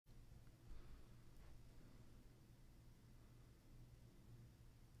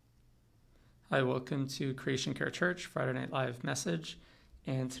Hi, welcome to Creation Care Church Friday Night Live message.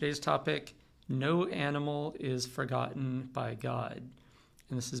 And today's topic, no animal is forgotten by God.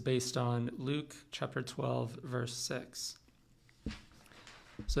 And this is based on Luke chapter 12, verse 6.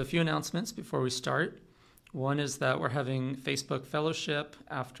 So a few announcements before we start. One is that we're having Facebook Fellowship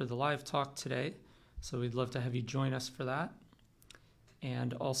after the live talk today. So we'd love to have you join us for that.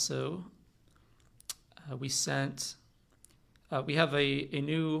 And also, we have a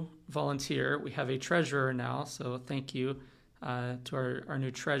new volunteer. We have a treasurer now, so thank you to our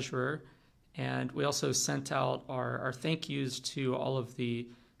new treasurer. And we also sent out our thank yous to all of the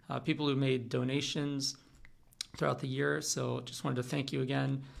people who made donations throughout the year. So just wanted to thank you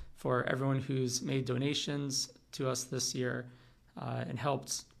again for everyone who's made donations to us this year and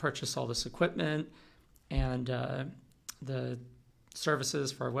helped purchase all this equipment and the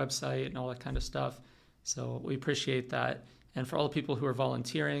services for our website and all that kind of stuff. So we appreciate that. And for all the people who are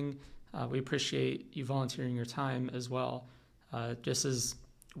volunteering, we appreciate you volunteering your time as well. Just as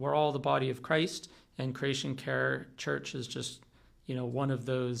we're all the body of Christ, and Creation Care Church is just, one of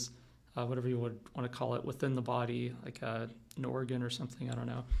those, whatever you would want to call it, within the body, like an organ or something, I don't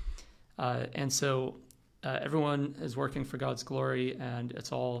know. And so everyone is working for God's glory, and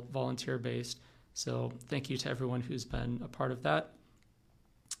it's all volunteer-based. So thank you to everyone who's been a part of that.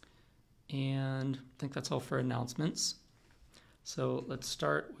 And I think that's all for announcements. So let's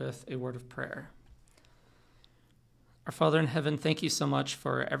start with a word of prayer. Our Father in heaven, thank you so much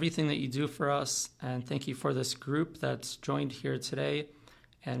for everything that you do for us, and thank you for this group that's joined here today.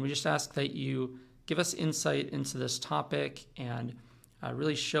 And we just ask that you give us insight into this topic and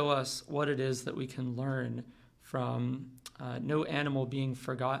really show us what it is that we can learn from no animal being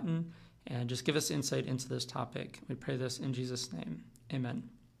forgotten, and just give us insight into this topic. We pray this in Jesus' name. Amen.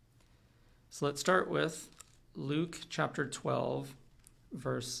 So let's start with Luke chapter 12,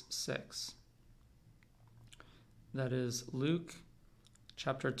 verse 6. That is Luke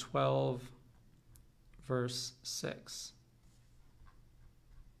chapter 12, verse 6.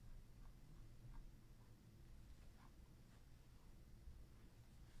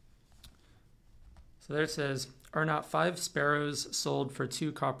 So there it says, "Are not 5 sparrows sold for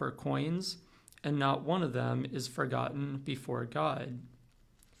 2 copper coins, and not one of them is forgotten before God?"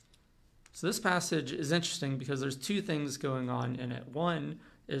 So this passage is interesting because there's 2 things going on in it. One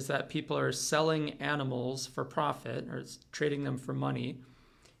is that people are selling animals for profit, or trading them for money.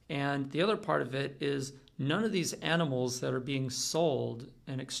 And the other part of it is none of these animals that are being sold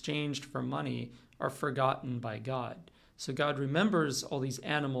and exchanged for money are forgotten by God. So God remembers all these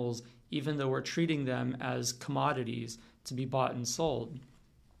animals, even though we're treating them as commodities to be bought and sold.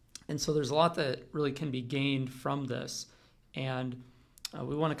 And so there's a lot that really can be gained from this. And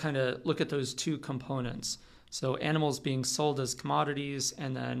we want to kind of look at those 2 components. So animals being sold as commodities,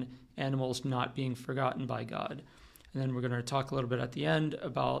 and then animals not being forgotten by God. And then we're going to talk a little bit at the end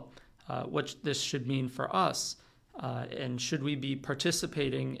about what this should mean for us. And should we be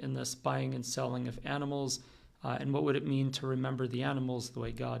participating in this buying and selling of animals? And what would it mean to remember the animals the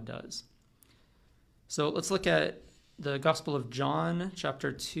way God does? So let's look at the Gospel of John,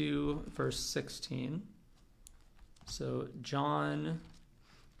 chapter 2, verse 16. So John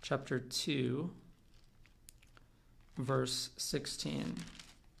chapter 2, verse 16.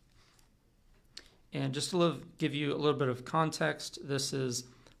 And just to give you a little bit of context, this is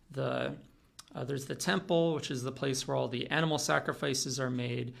there's the temple, which is the place where all the animal sacrifices are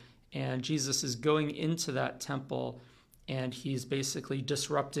made, and Jesus is going into that temple, and he's basically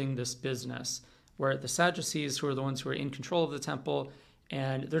disrupting this business, where the Sadducees, who are the ones who are in control of the temple,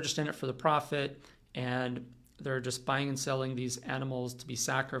 and they're just in it for the profit, and they're just buying and selling these animals to be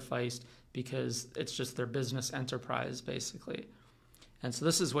sacrificed because it's just their business enterprise, basically. And so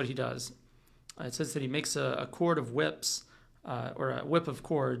this is what he does. It says that he makes a cord of whips, or a whip of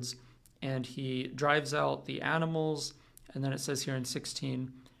cords, and he drives out the animals. And then it says here in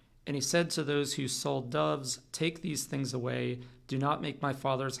 16, "And he said to those who sold doves, 'Take these things away. Do not make my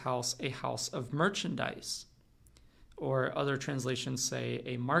Father's house a house of merchandise.'" Or other translations say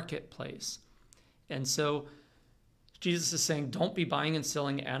a marketplace. And so Jesus is saying, don't be buying and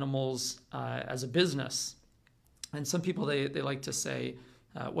selling animals as a business. And some people, they like to say,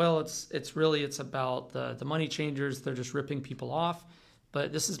 well, it's about the money changers. They're just ripping people off.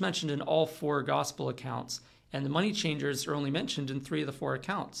 But this is mentioned in all 4 gospel accounts. And the money changers are only mentioned in 3 of the 4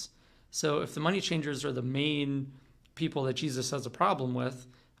 accounts. So if the money changers are the main people that Jesus has a problem with,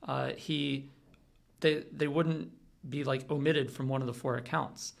 they wouldn't be omitted from one of the 4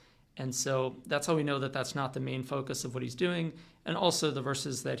 accounts. And so that's how we know that that's not the main focus of what he's doing. And also the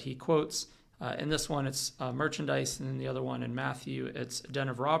verses that he quotes In this one, it's merchandise, and in the other one, in Matthew, it's a den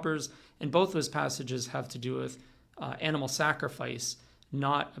of robbers. And both those passages have to do with animal sacrifice,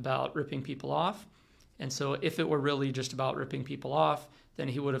 not about ripping people off. And so if it were really just about ripping people off, then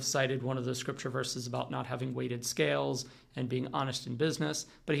he would have cited one of the scripture verses about not having weighted scales and being honest in business,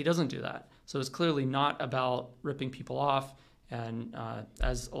 but he doesn't do that. So it's clearly not about ripping people off, and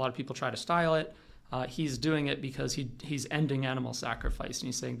as a lot of people try to style it, he's doing it because he's ending animal sacrifice, and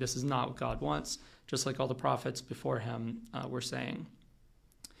he's saying this is not what God wants, just like all the prophets before him were saying.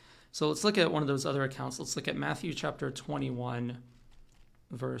 So let's look at one of those other accounts. Let's look at Matthew chapter 21,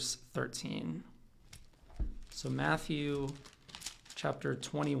 verse 13. So Matthew chapter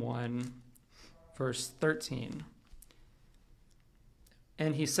 21, verse 13.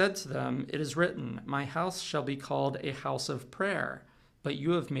 And he said to them, "It is written, my house shall be called a house of prayer, but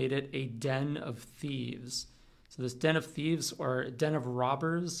you have made it a den of thieves." So this den of thieves, or den of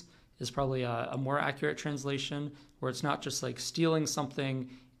robbers, is probably a more accurate translation, where it's not just like stealing something,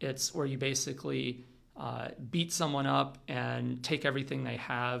 it's where you basically beat someone up and take everything they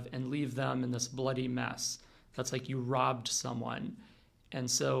have and leave them in this bloody mess. That's like you robbed someone. And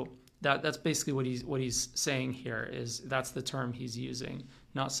so that's basically what he's saying here, is that's the term he's using,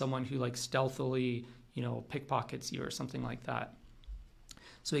 not someone who like stealthily, pickpockets you or something like that.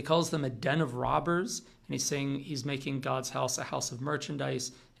 So he calls them a den of robbers, and he's saying he's making God's house a house of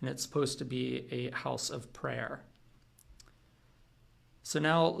merchandise, and it's supposed to be a house of prayer. So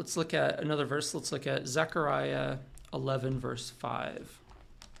now let's look at another verse. Let's look at Zechariah 11, verse 5.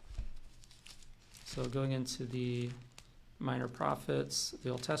 So going into the minor prophets, the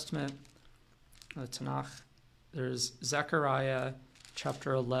Old Testament, the Tanakh, there's Zechariah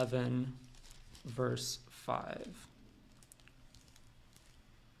chapter 11, verse 5.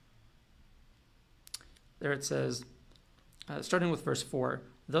 There it says, starting with verse 4,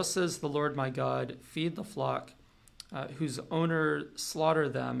 "Thus says the Lord my God, feed the flock, whose owner slaughter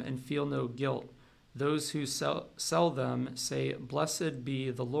them and feel no guilt. Those who sell them say, Blessed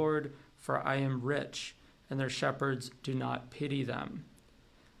be the Lord, for I am rich, and their shepherds do not pity them."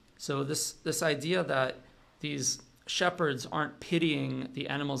 So this idea that these shepherds aren't pitying the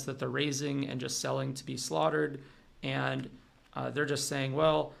animals that they're raising and just selling to be slaughtered, and they're just saying,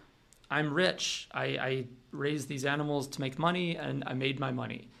 well, I'm rich. I raised these animals to make money, and I made my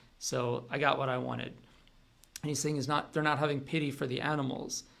money, so I got what I wanted. And he's saying they're not having pity for the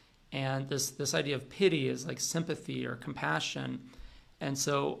animals. And this idea of pity is like sympathy or compassion. And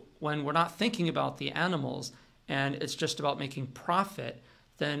so when we're not thinking about the animals and it's just about making profit,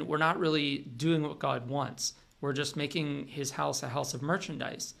 then we're not really doing what God wants. We're just making his house a house of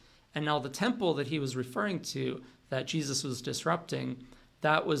merchandise. And now the temple that he was referring to, that Jesus was disrupting,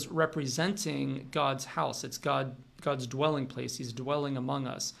 that was representing God's house. It's God's dwelling place. He's dwelling among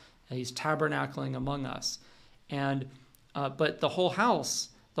us. He's tabernacling among us. And but the whole house,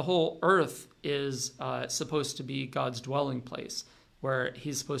 the whole earth is supposed to be God's dwelling place, where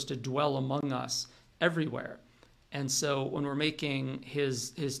he's supposed to dwell among us everywhere. And so when we're making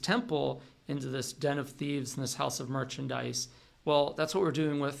his temple into this den of thieves and this house of merchandise, well, that's what we're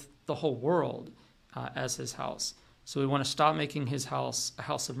doing with the whole world as his house. So we want to stop making his house a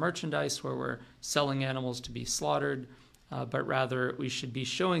house of merchandise where we're selling animals to be slaughtered, but rather we should be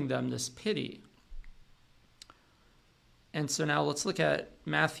showing them this pity. And so now let's look at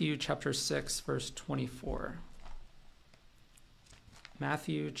Matthew chapter 6, verse 24.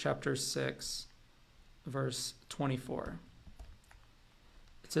 Matthew chapter 6, verse 24.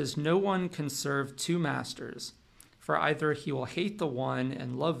 It says, "No one can serve two masters, for either he will hate the one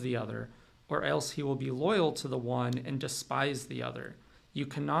and love the other, or else he will be loyal to the one and despise the other. You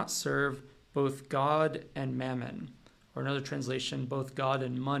cannot serve both God and mammon," or another translation, both God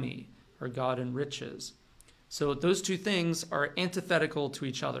and money, or God and riches. So those two things are antithetical to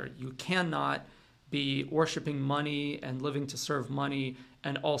each other. You cannot be worshiping money and living to serve money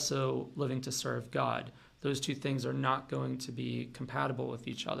and also living to serve God. Those two things are not going to be compatible with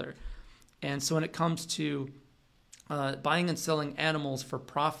each other. And so when it comes to buying and selling animals for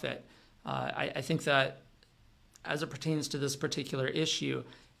profit, I think that as it pertains to this particular issue,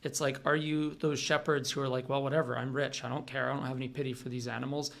 it's like, are you those shepherds who are like, well, whatever, I'm rich, I don't care, I don't have any pity for these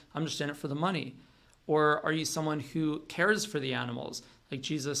animals, I'm just in it for the money? Or are you someone who cares for the animals? Like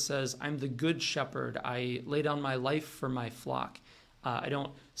Jesus says, I'm the good shepherd. I lay down my life for my flock. I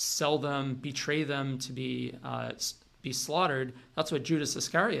don't sell them, betray them to be slaughtered. That's what Judas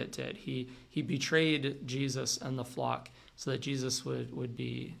Iscariot did. He betrayed Jesus and the flock so that Jesus would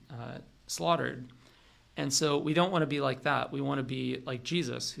be slaughtered. And so we don't want to be like that. We want to be like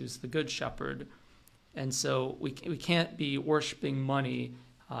Jesus, who's the good shepherd. And so we can't be worshiping money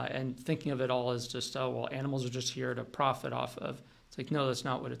and thinking of it all as just, oh, well, animals are just here to profit off of. It's like, no, that's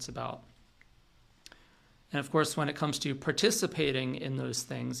not what it's about. And of course, when it comes to participating in those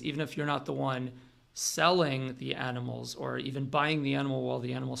things, even if you're not the one selling the animals or even buying the animal while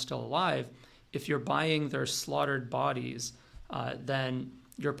the animal's still alive, if you're buying their slaughtered bodies, then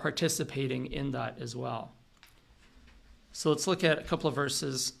you're participating in that as well. So let's look at a couple of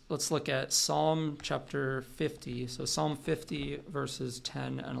verses. Let's look at Psalm chapter 50. So Psalm 50, verses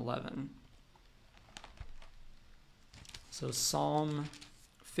 10 and 11. So Psalm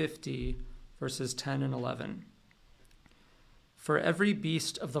 50, verses 10 and 11. For every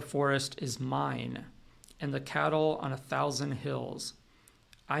beast of the forest is mine, and the cattle on 1,000 hills.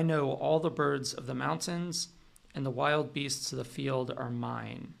 I know all the birds of the mountains, and the wild beasts of the field are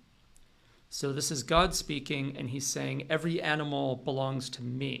mine. So this is God speaking, and he's saying every animal belongs to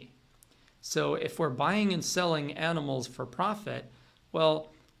me. So if we're buying and selling animals for profit,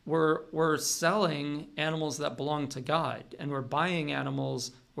 well, we're selling animals that belong to God, and we're buying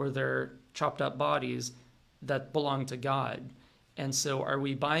animals or their chopped up bodies that belong to God. And so are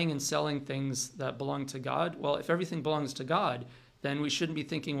we buying and selling things that belong to God? Well, if everything belongs to God, then we shouldn't be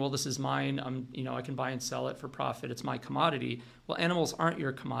thinking, well, this is mine. I can buy and sell it for profit. It's my commodity. Well, animals aren't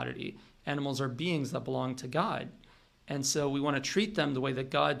your commodity. Animals are beings that belong to God. And so we want to treat them the way that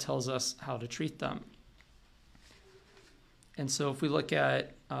God tells us how to treat them. And so if we look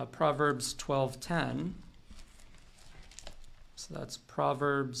at Proverbs 12:10, so that's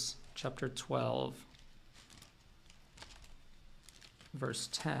Proverbs chapter 12, verse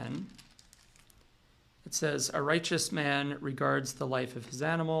 10. It says, a righteous man regards the life of his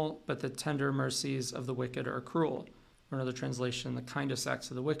animal, but the tender mercies of the wicked are cruel. Or another translation, the kindest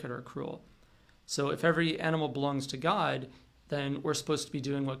acts of the wicked are cruel. So if every animal belongs to God, then we're supposed to be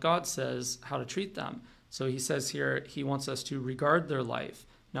doing what God says, how to treat them. So he says here, he wants us to regard their life,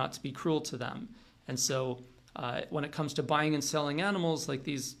 not to be cruel to them. And so when it comes to buying and selling animals, like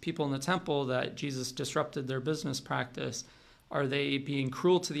these people in the temple that Jesus disrupted their business practice, are they being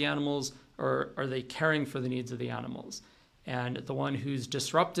cruel to the animals, or are they caring for the needs of the animals? And the one who's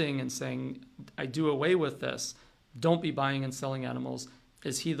disrupting and saying, I do away with this, don't be buying and selling animals,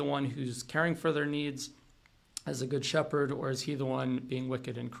 is he the one who's caring for their needs as a good shepherd, or is he the one being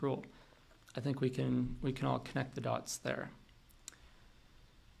wicked and cruel? I think we can all connect the dots there.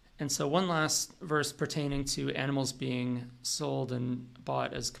 And so one last verse pertaining to animals being sold and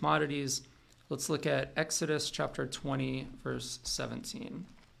bought as commodities. Let's look at Exodus chapter 20, verse 17.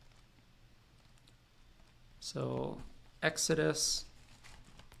 So Exodus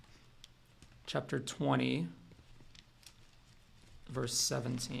chapter 20, verse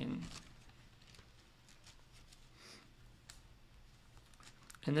 17.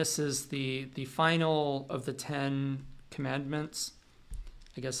 And this is the final of the 10 commandments.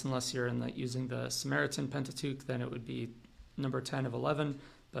 I guess unless you're using the Samaritan Pentateuch, then it would be number 10 of 11.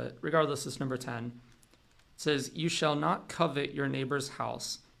 But regardless, it's number 10. It says, you shall not covet your neighbor's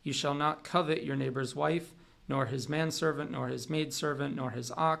house. You shall not covet your neighbor's wife, nor his manservant, nor his maidservant, nor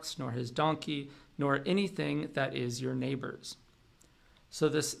his ox, nor his donkey, nor anything that is your neighbor's. So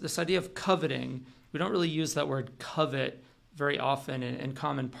this idea of coveting, we don't really use that word covet very often in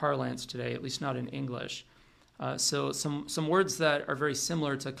common parlance today, at least not in English. So some words that are very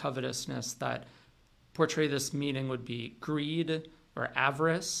similar to covetousness that portray this meaning would be greed or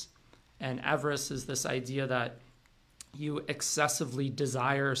avarice. And avarice is this idea that you excessively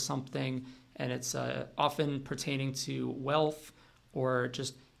desire something, and it's often pertaining to wealth, or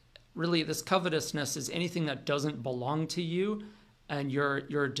just really this covetousness is anything that doesn't belong to you and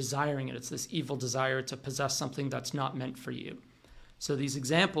you're desiring it. It's this evil desire to possess something that's not meant for you. So these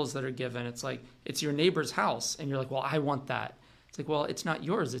examples that are given, it's like, it's your neighbor's house, and you're like, well, I want that. It's like, well, it's not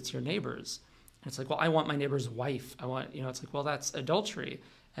yours, it's your neighbor's. And it's like, well, I want my neighbor's wife. It's like, well, that's adultery.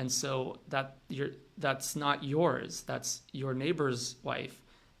 And so that's not yours, that's your neighbor's wife.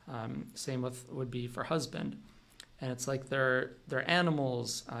 Same would be for husband. And it's like they're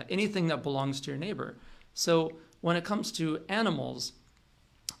animals, anything that belongs to your neighbor. So when it comes to animals,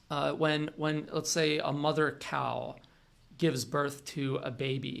 when let's say a mother cow gives birth to a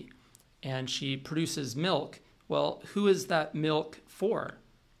baby and she produces milk, well, who is that milk for?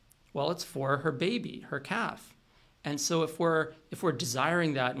 Well, it's for her baby, her calf. And so if we're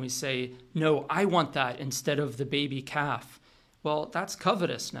desiring that and we say, no, I want that instead of the baby calf, well, that's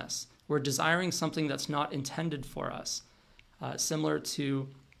covetousness. We're desiring something that's not intended for us. Similar to,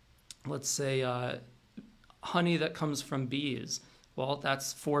 let's say, honey that comes from bees. Well,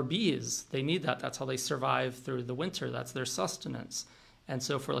 that's for bees. They need that. That's how they survive through the winter. That's their sustenance. And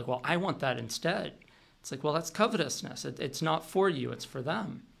so if we're like, well, I want that instead, It's like, well, that's covetousness. It's not for you, it's for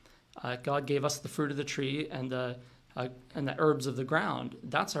them. God gave us the fruit of the tree and the herbs of the ground.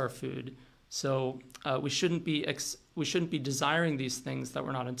 That's our food. So we shouldn't be desiring these things that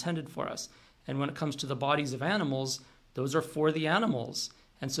were not intended for us. And when it comes to the bodies of animals, those are for the animals.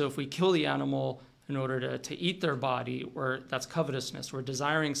 And so if we kill the animal in order to eat their body, that's covetousness. We're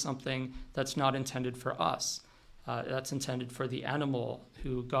desiring something that's not intended for us. That's intended for the animal,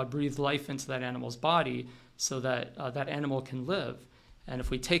 who God breathed life into that animal's body so that that animal can live. And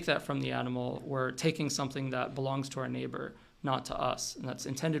if we take that from the animal, we're taking something that belongs to our neighbor, not to us. And that's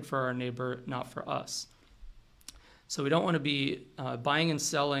intended for our neighbor, not for us. So we don't want to be buying and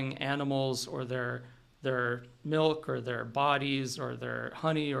selling animals or their milk or their bodies or their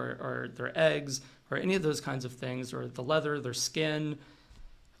honey or their eggs or any of those kinds of things, or the leather, their skin.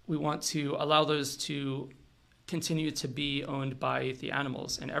 We want to allow those to continue to be owned by the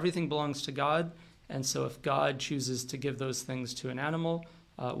animals. And everything belongs to God. And so if God chooses to give those things to an animal,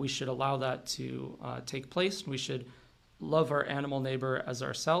 we should allow that to take place. We should love our animal neighbor as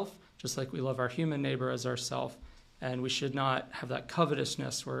ourself, just like we love our human neighbor as ourself. And we should not have that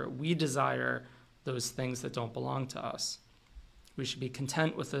covetousness where we desire those things that don't belong to us. We should be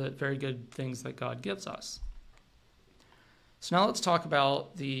content with the very good things that God gives us. So now let's talk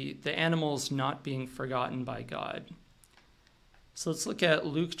about the animals not being forgotten by God. So let's look at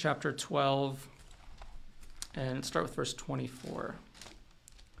Luke chapter 12 and start with verse 24.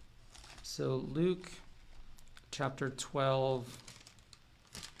 So Luke chapter 12,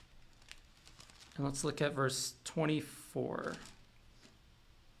 and let's look at verse 24.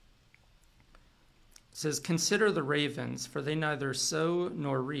 It says, "Consider the ravens, for they neither sow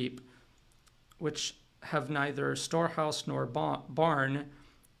nor reap, which have neither storehouse nor barn,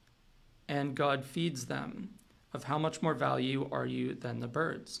 and God feeds them. Of how much more value are you than the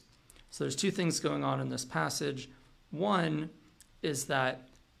birds?" So there's two things going on in this passage. One is that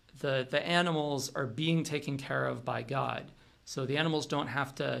the animals are being taken care of by God. So the animals don't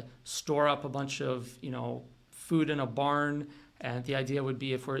have to store up a bunch of, food in a barn. And the idea would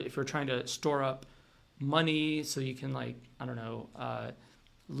be if we're trying to store up money so you can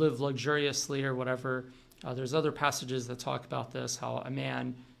live luxuriously or whatever. There's other passages that talk about this, how a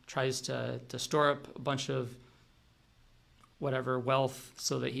man tries to store up a bunch of whatever wealth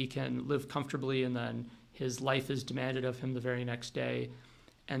so that he can live comfortably, and then his life is demanded of him the very next day.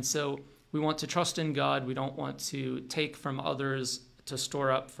 And so we want to trust in God. We don't want to take from others to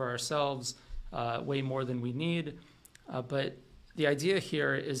store up for ourselves way more than we need. But the idea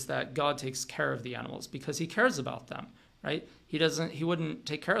here is that God takes care of the animals because he cares about them, right? He wouldn't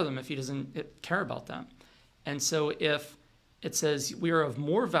take care of them if he doesn't care about them. And so if it says we are of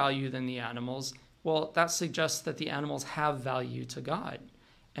more value than the animals, well, that suggests that the animals have value to God.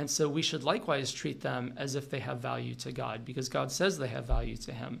 And so we should likewise treat them as if they have value to God, because God says they have value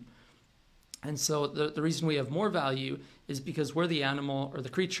to him. And so the reason we have more value is because we're the animal or the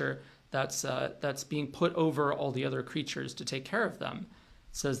creature that's being put over all the other creatures to take care of them.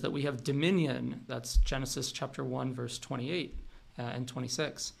 It says that we have dominion. That's Genesis chapter 1, verse 28 and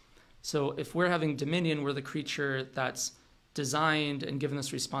 26. So if we're having dominion, we're the creature that's designed and given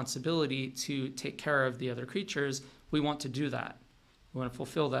this responsibility to take care of the other creatures. We want to do that. We want to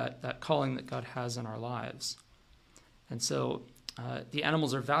fulfill that calling that God has in our lives. And so the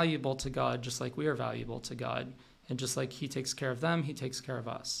animals are valuable to God just like we are valuable to God. And just like he takes care of them, he takes care of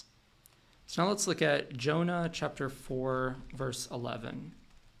us. So now let's look at Jonah chapter 4, verse 11.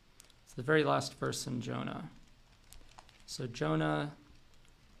 It's the very last verse in Jonah. So Jonah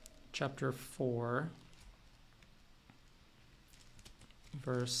chapter 4,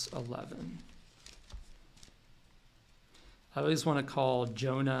 verse 11. I always want to call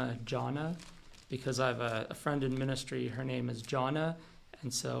Jonah Jonna because I have a friend in ministry. Her name is Jonna,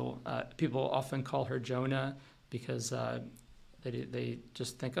 and so people often call her Jonah because they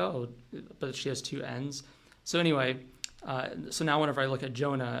just think, oh, but she has two N's. So anyway, so now whenever I look at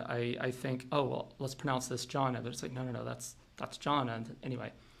Jonah, I think, oh, well, let's pronounce this Jonah. But it's like, no, that's Jonah.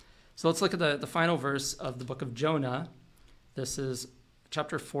 Anyway, so let's look at the final verse of the book of Jonah. This is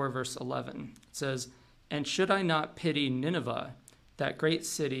chapter 4, verse 11. It says, "And should I not pity Nineveh, that great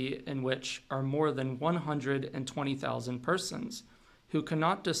city in which are more than 120,000 persons, who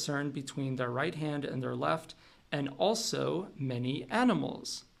cannot discern between their right hand and their left, and also many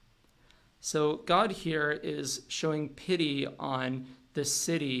animals?" So God here is showing pity on this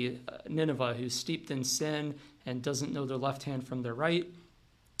city, Nineveh, who's steeped in sin and doesn't know their left hand from their right,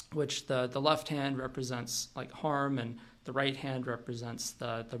 which the left hand represents like harm, and the right hand represents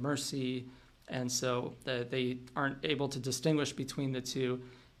the mercy. And so they aren't able to distinguish between the two.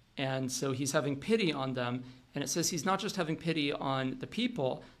 And so he's having pity on them. And it says he's not just having pity on the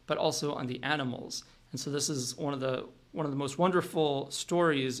people, but also on the animals. And so this is one of the most wonderful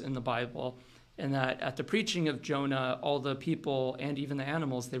stories in the Bible, in that at the preaching of Jonah, all the people and even the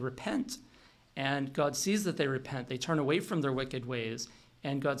animals, they repent. And God sees that they repent. They turn away from their wicked ways.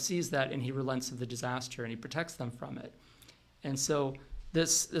 And God sees that, and he relents of the disaster, and he protects them from it. And so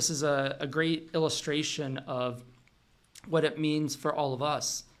this is a great illustration of what it means for all of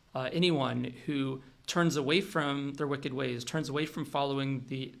us. Anyone who turns away from their wicked ways, turns away from following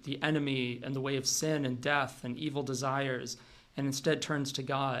the enemy and the way of sin and death and evil desires, and instead turns to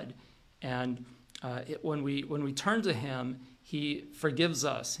God. And when we turn to him, he forgives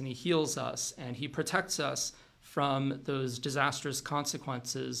us and he heals us and he protects us from those disastrous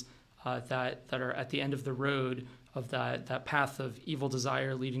consequences that are at the end of the road of that path of evil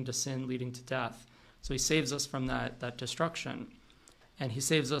desire leading to sin, leading to death. So he saves us from that destruction. And he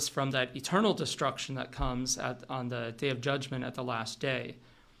saves us from that eternal destruction that comes on the day of judgment at the last day.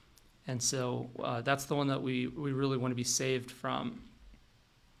 And so that's the one that we really want to be saved from.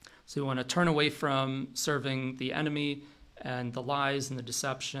 So we want to turn away from serving the enemy and the lies and the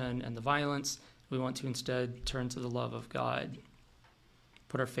deception and the violence. We want to instead turn to the love of God,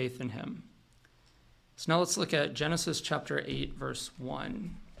 put our faith in him. So now let's look at Genesis chapter 8, verse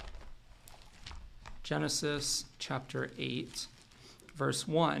 1. Genesis chapter 8, verse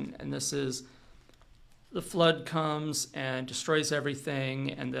 1. And this is, the flood comes and destroys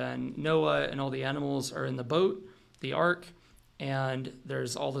everything, and then Noah and all the animals are in the boat, the ark, and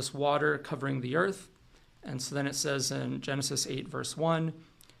there's all this water covering the earth. And so then it says in Genesis 8, verse 1,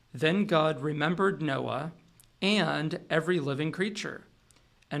 "Then God remembered Noah and every living creature,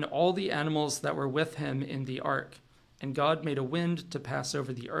 and all the animals that were with him in the ark. And God made a wind to pass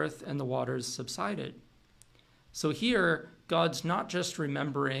over the earth, and the waters subsided." So here, God's not just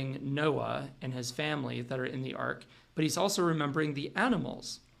remembering Noah and his family that are in the ark, but he's also remembering the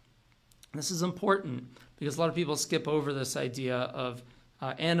animals. This is important because a lot of people skip over this idea of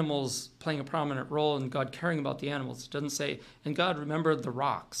animals playing a prominent role and God caring about the animals. It doesn't say, and God remembered the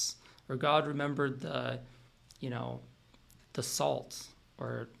rocks, or God remembered the salt,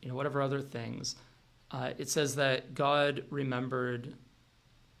 or whatever other things. It says that God remembered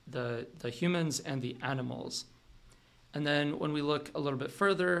the humans and the animals. And then when we look a little bit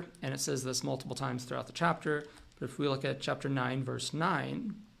further, and it says this multiple times throughout the chapter, but if we look at chapter 9, verse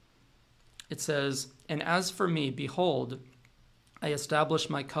 9, it says, "And as for me, behold, I establish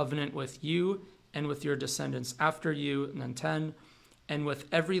my covenant with you and with your descendants after you," and then 10, "and with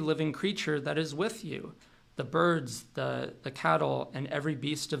every living creature that is with you, the birds, the cattle, and every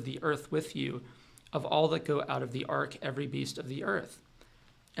beast of the earth with you, of all that go out of the ark, every beast of the earth."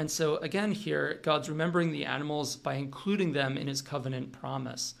 And so again here, God's remembering the animals by including them in his covenant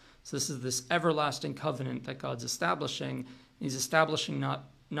promise. So this is this everlasting covenant that God's establishing. He's establishing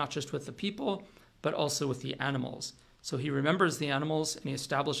not just with the people, but also with the animals. So he remembers the animals and he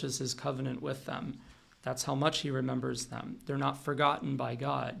establishes his covenant with them. That's how much he remembers them. They're not forgotten by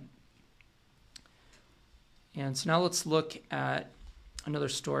God. And so now let's look at another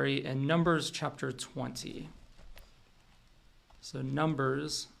story in Numbers chapter 20. So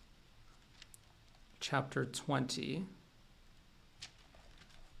Numbers chapter 20.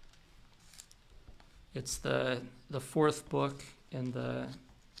 It's the fourth book in the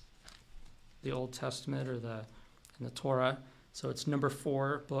Old Testament, or in the Torah. So it's number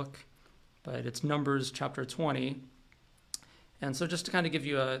 4 book, but it's Numbers chapter 20. And so just to kind of give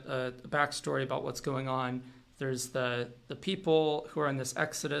you a backstory about what's going on, there's the people who are in this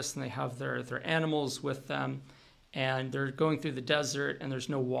exodus, and they have their animals with them, and they're going through the desert, and there's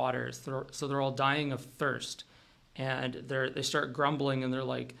no water, so they're all dying of thirst. And they start grumbling, and they're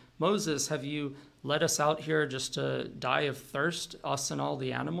like, "Moses, have you led us out here just to die of thirst, us and all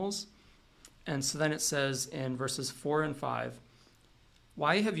the animals?" And so then it says in verses 4 and 5,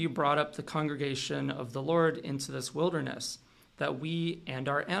 "Why have you brought up the congregation of the Lord into this wilderness, that we and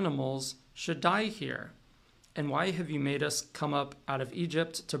our animals should die here? And why have you made us come up out of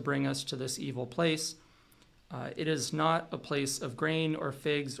Egypt to bring us to this evil place? It is not a place of grain or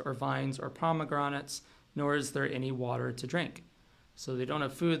figs or vines or pomegranates, nor is there any water to drink." So they don't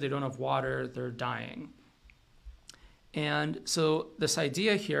have food, they don't have water, they're dying. And so this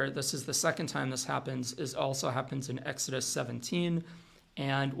idea here, this is the second time this happens, also happens in Exodus 17.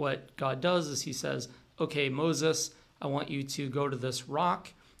 And what God does is he says, "Okay, Moses, I want you to go to this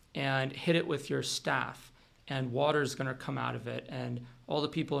rock and hit it with your staff, and water is going to come out of it, and all the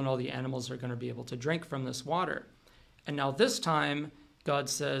people and all the animals are going to be able to drink from this water." And now this time, God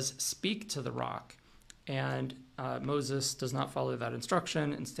says, "Speak to the rock." And Moses does not follow that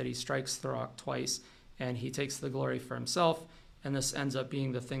instruction. Instead, he strikes the rock twice, and he takes the glory for himself. And this ends up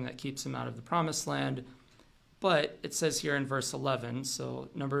being the thing that keeps him out of the promised land. But it says here in verse 11, so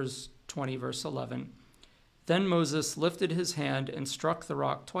Numbers 20, verse 11, "Then Moses lifted his hand and struck the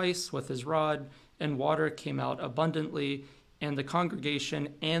rock twice with his rod, and water came out abundantly, and the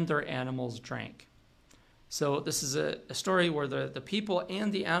congregation and their animals drank." So this is a story where the people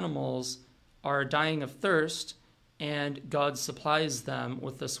and the animals are dying of thirst, and God supplies them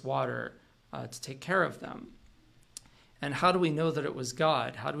with this water to take care of them. And how do we know that it was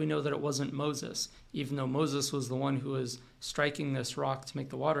God? How do we know that it wasn't Moses, even though Moses was the one who was striking this rock to make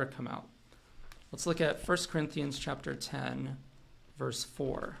the water come out? Let's look at 1 Corinthians chapter 10, verse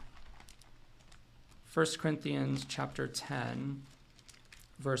 4. 1 Corinthians chapter 10,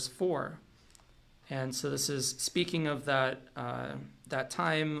 verse 4. And so this is speaking of that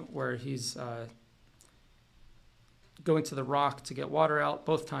time where he's going to the rock to get water out,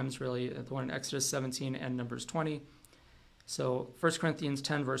 both times really, the one in Exodus 17 and Numbers 20. So 1 Corinthians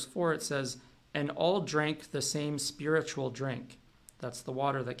 10, verse 4, it says, "And all drank the same spiritual drink." That's the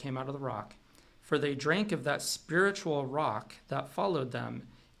water that came out of the rock. "For they drank of that spiritual rock that followed them,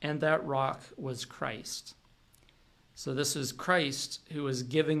 and that rock was Christ." So this is Christ who was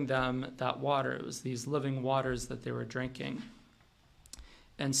giving them that water. It was these living waters that they were drinking.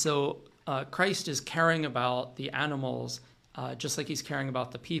 And so Christ is caring about the animals just like he's caring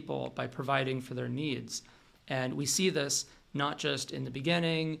about the people by providing for their needs. And we see this not just in the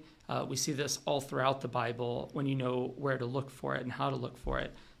beginning, we see this all throughout the Bible when you know where to look for it and how to look for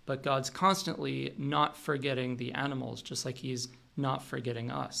it. But God's constantly not forgetting the animals, just like he's not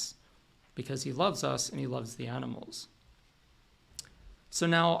forgetting us, because he loves us and he loves the animals. So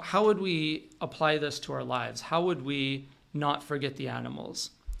now, how would we apply this to our lives? How would we not forget the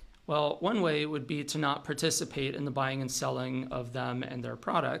animals? Well, one way would be to not participate in the buying and selling of them and their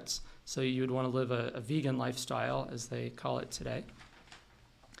products. So you would want to live a vegan lifestyle, as they call it today.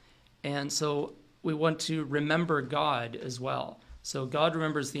 And so we want to remember God as well. So God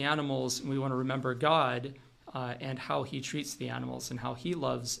remembers the animals, and we want to remember God and how he treats the animals and how he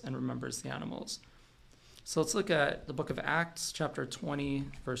loves and remembers the animals. So let's look at the book of Acts, chapter 20,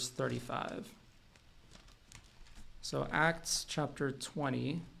 verse 35. So Acts chapter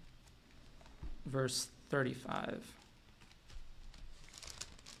 20, verse 35.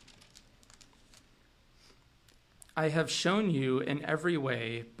 "I have shown you in every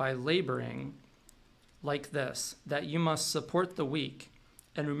way by laboring like this, that you must support the weak,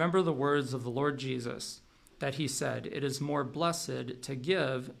 and remember the words of the Lord Jesus, that he said, 'It is more blessed to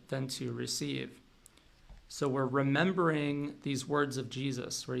give than to receive.'" So we're remembering these words of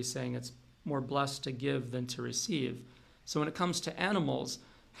Jesus, where he's saying it's more blessed to give than to receive. So when it comes to animals,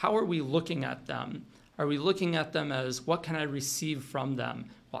 how are we looking at them? Are we looking at them as, what can I receive from them?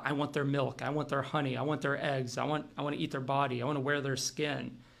 Well, I want their milk, I want their honey, I want their eggs, I want to eat their body, I want to wear their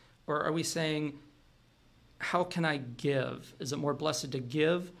skin. Or are we saying, how can I give? Is it more blessed to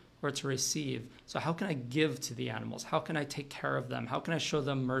give or to receive? So how can I give to the animals? How can I take care of them? How can I show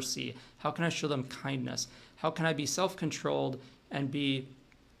them mercy? How can I show them kindness? How can I be self-controlled and be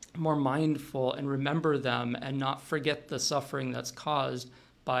more mindful and remember them and not forget the suffering that's caused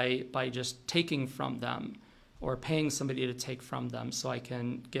by just taking from them or paying somebody to take from them so I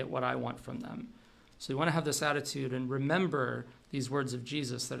can get what I want from them? So you want to have this attitude and remember these words of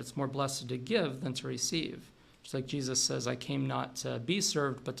Jesus, that it's more blessed to give than to receive. Just like Jesus says, "I came not to be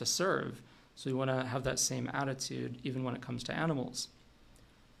served, but to serve." So we want to have that same attitude even when it comes to animals.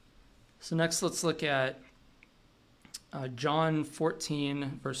 So next, let's look at John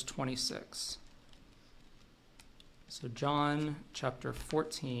 14, verse 26. So John chapter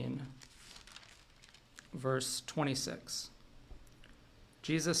 14, verse 26.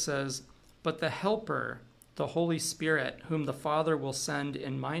 Jesus says, "But the Helper, the Holy Spirit, whom the Father will send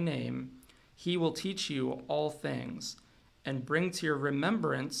in my name, he will teach you all things and bring to your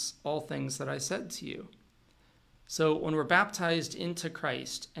remembrance all things that I said to you." So when we're baptized into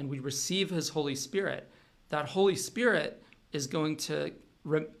Christ and we receive his Holy Spirit, that Holy Spirit is going to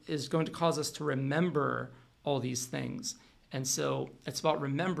cause us to remember all these things. And so it's about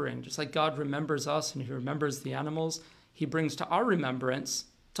remembering. Just like God remembers us and he remembers the animals, he brings to our remembrance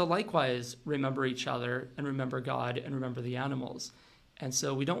to likewise remember each other and remember God and remember the animals. And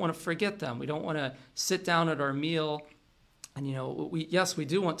so we don't want to forget them. We don't want to sit down at our meal and, we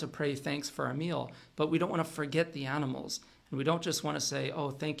do want to pray thanks for our meal, but we don't want to forget the animals. And we don't just want to say,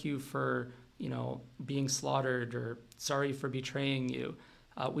 "Oh, thank you for, being slaughtered," or "sorry for betraying you."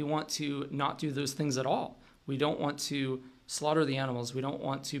 We want to not do those things at all. We don't want to slaughter the animals. We don't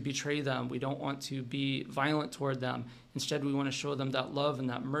want to betray them. We don't want to be violent toward them. Instead, we want to show them that love and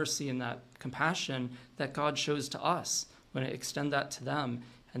that mercy and that compassion that God shows to us. We want to extend that to them.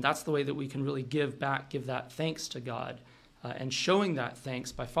 And that's the way that we can really give back, give that thanks to God. And showing that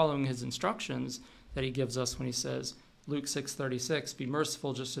thanks by following his instructions that he gives us when he says, Luke 6:36, be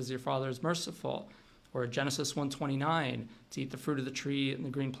merciful just as your Father is merciful. Or Genesis 1:29, to eat the fruit of the tree and the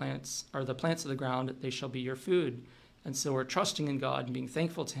green plants, or the plants of the ground, they shall be your food. And so we're trusting in God and being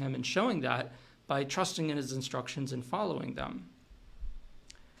thankful to him and showing that by trusting in his instructions and following them.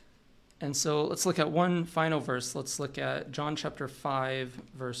 And so let's look at one final verse. Let's look at John chapter 5,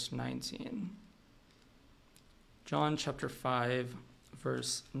 verse 19. John chapter 5,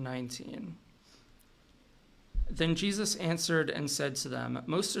 verse 19. Then Jesus answered and said to them,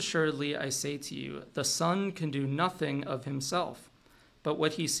 most assuredly I say to you, the Son can do nothing of himself, but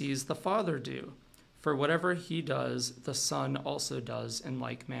what he sees the Father do. For whatever he does, the Son also does in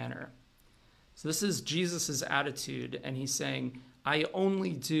like manner. So this is Jesus' attitude, and he's saying, I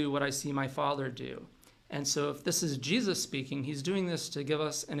only do what I see my Father do. And so if this is Jesus speaking, he's doing this to give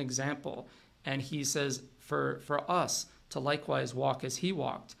us an example. And he says for us to likewise walk as he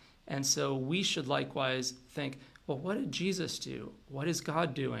walked. And so we should likewise think, well, what did Jesus do? What is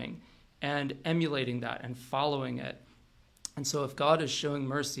God doing? And emulating that and following it. And so if God is showing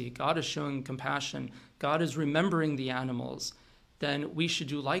mercy, God is showing compassion, God is remembering the animals, then we should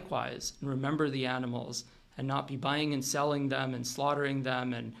do likewise and remember the animals and not be buying and selling them and slaughtering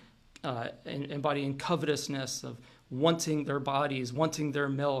them and embodying covetousness of wanting their bodies, wanting their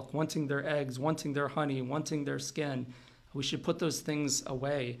milk, wanting their eggs, wanting their honey, wanting their skin. We should put those things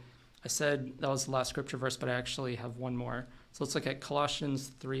away. I said that was the last scripture verse, but I actually have one more. So let's look at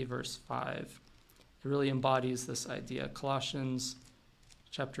Colossians 3, verse 5. It really embodies this idea. Colossians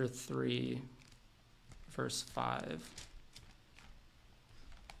chapter 3, verse 5.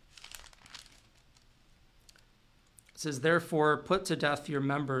 It says, therefore, put to death your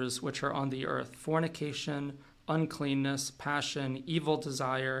members which are on the earth, fornication, uncleanness, passion, evil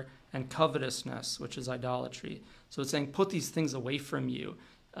desire, and covetousness, which is idolatry. So it's saying, put these things away from you,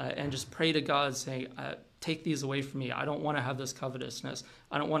 and just pray to God, saying, take these away from me. I don't want to have this covetousness.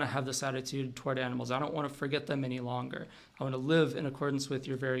 I don't want to have this attitude toward animals. I don't want to forget them any longer. I want to live in accordance with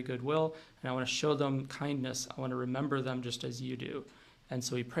your very good will, and I want to show them kindness. I want to remember them just as you do. And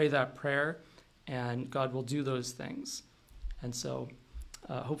so we pray that prayer, and God will do those things. And so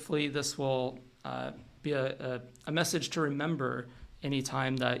hopefully this will be a message to remember any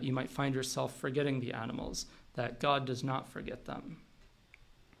time that you might find yourself forgetting the animals, that God does not forget them.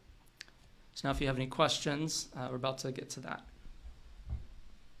 So now if you have any questions, we're about to get to that.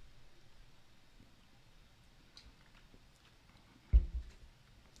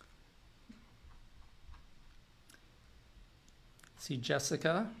 See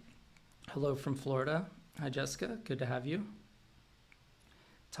Jessica. Hello from Florida. Hi, Jessica. Good to have you.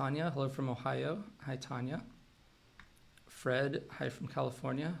 Tanya. Hello from Ohio. Hi, Tanya. Fred. Hi from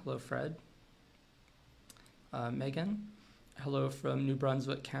California. Hello, Fred. Megan. Hello from New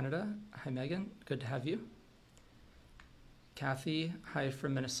Brunswick, Canada. Hi, Megan. Good to have you. Kathy. Hi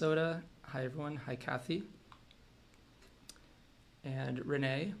from Minnesota. Hi, everyone. Hi, Kathy. And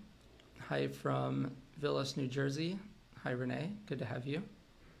Renee. Hi from Villas, New Jersey. Hi, Renee. Good to have you.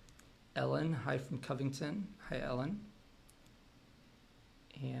 Ellen. Hi from Covington. Hi, Ellen.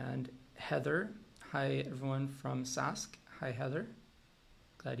 And Heather. Hi, everyone from Sask. Hi, Heather.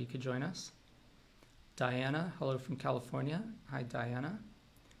 Glad you could join us. Diana, hello from California. Hi, Diana.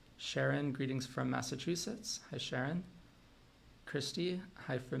 Sharon, greetings from Massachusetts. Hi, Sharon. Christy,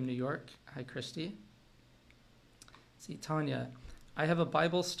 hi from New York. Hi, Christy. See, Tanya, I have a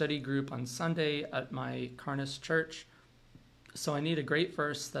Bible study group on Sunday at my Carnus church, so I need a great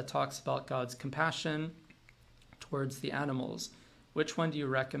verse that talks about God's compassion towards the animals. Which one do you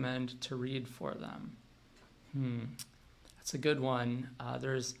recommend to read for them? That's a good one.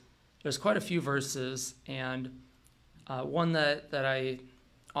 There's quite a few verses, and one that I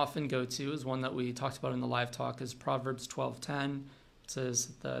often go to is one that we talked about in the live talk is Proverbs 12:10. It says,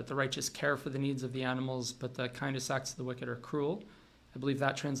 the righteous care for the needs of the animals, but the kindest acts of the wicked are cruel. I believe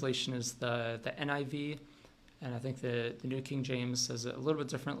that translation is the NIV, and I think the New King James says it a little bit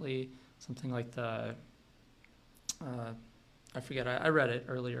differently, something like I forget, I read it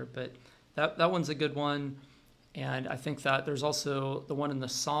earlier, but that one's a good one. And I think that there's also the one in the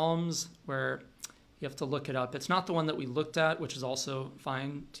Psalms where you have to look it up. It's not the one that we looked at, which is also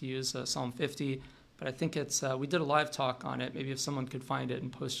fine to use, Psalm 50, but I think it's, we did a live talk on it. Maybe if someone could find it and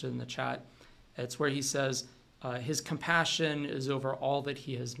post it in the chat. It's where he says, his compassion is over all that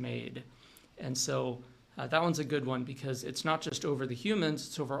he has made. And so That one's a good one because it's not just over the humans,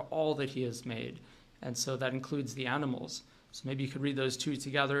 it's over all that he has made. And so that includes the animals. So maybe you could read those two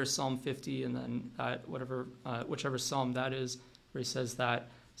together, Psalm 50, and then whichever psalm that is, where he says that.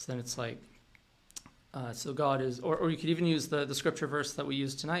 So then it's like, so God is, or you could even use the scripture verse that we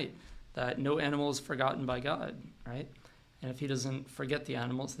used tonight, that no animal is forgotten by God, right? And if he doesn't forget the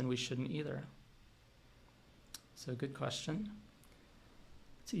animals, then we shouldn't either. So good question.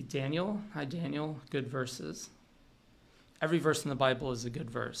 Let's see, Daniel. Hi, Daniel. Good verses. Every verse in the Bible is a good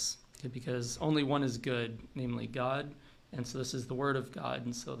verse, okay, because only one is good, namely God. And so this is the word of God,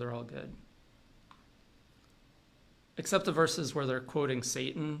 and so they're all good. Except the verses where they're quoting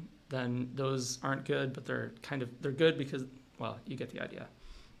Satan, then those aren't good, but they're good because, well, you get the idea.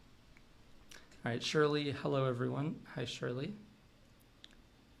 All right, Shirley. Hello, everyone. Hi, Shirley.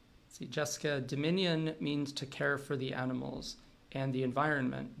 Let's see, Jessica. Dominion means to care for the animals and the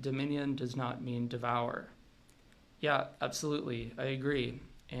environment. Dominion does not mean devour. Yeah, absolutely. I agree.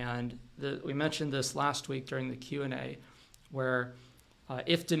 And we mentioned this last week during the Q&A, where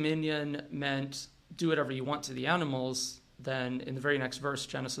if dominion meant do whatever you want to the animals, then in the very next verse,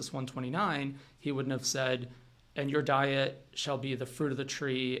 Genesis 1:29, he wouldn't have said, and your diet shall be the fruit of the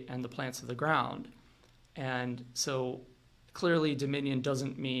tree and the plants of the ground. And so clearly dominion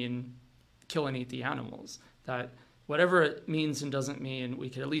doesn't mean kill and eat the animals. That whatever it means and doesn't mean, we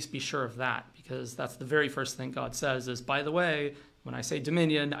could at least be sure of that, because that's the very first thing God says is, by the way, when I say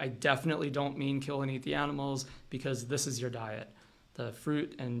dominion, I definitely don't mean kill and eat the animals, because this is your diet, the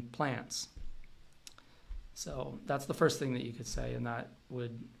fruit and plants. So that's the first thing that you could say, and that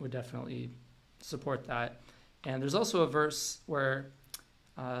would definitely support that. And there's also a verse where,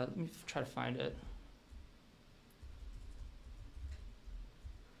 let me try to find it.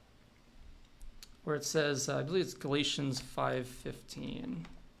 Where it says, I believe it's Galatians 5:15.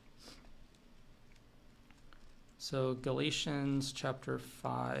 So Galatians chapter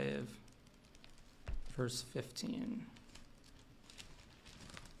 5, verse 15.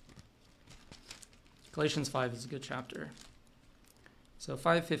 Galatians 5 is a good chapter. So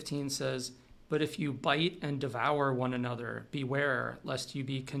 5:15 says, but if you bite and devour one another, beware lest you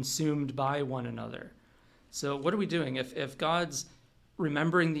be consumed by one another. So what are we doing? If God's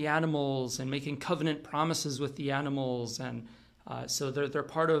remembering the animals and making covenant promises with the animals, and so they're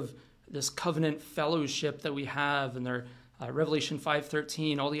part of this covenant fellowship that we have, and they're Revelation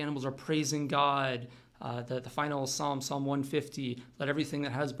 5:13, all the animals are praising God. The final psalm, Psalm 150, let everything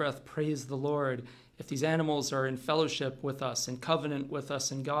that has breath praise the Lord. If these animals are in fellowship with us, in covenant with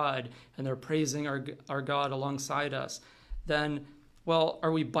us and God, and they're praising our God alongside us, then, well,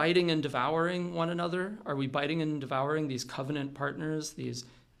 are we biting and devouring one another? Are we biting and devouring these covenant partners, these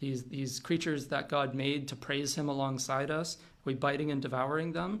creatures that God made to praise him alongside us? Are we biting and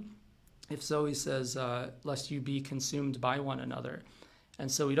devouring them? If so, he says, lest you be consumed by one another.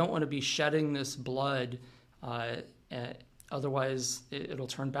 And so we don't want to be shedding this blood, otherwise it'll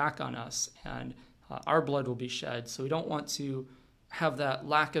turn back on us, and our blood will be shed. So we don't want to have that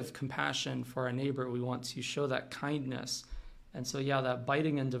lack of compassion for our neighbor. We want to show that kindness. And so, yeah, that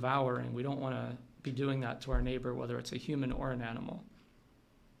biting and devouring, we don't want to be doing that to our neighbor, whether it's a human or an animal.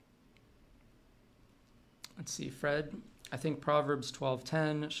 Let's see, Fred. I think Proverbs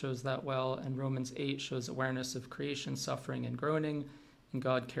 12:10 shows that well, and Romans 8 shows awareness of creation, suffering, and groaning, and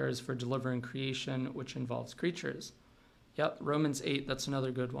God cares for delivering creation, which involves creatures. Yep, Romans 8, that's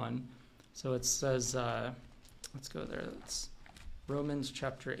another good one. So it says, let's go there. That's Romans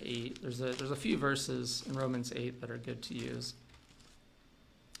chapter 8. There's a few verses in Romans 8 that are good to use.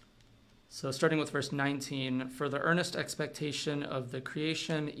 So starting with verse 19, for the earnest expectation of the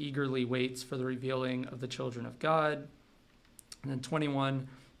creation eagerly waits for the revealing of the children of God. And then 21,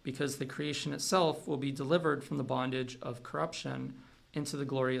 because the creation itself will be delivered from the bondage of corruption into the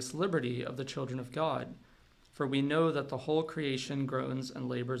glorious liberty of the children of God. For we know that the whole creation groans and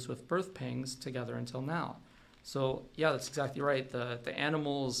labors with birth pangs together until now. So, yeah, that's exactly right. The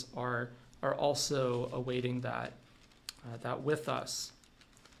animals are also awaiting that with us.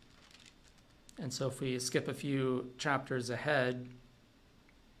 And so if we skip a few chapters ahead,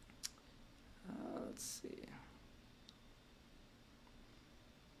 let's see.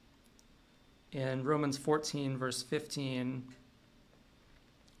 In Romans 14, verse 15,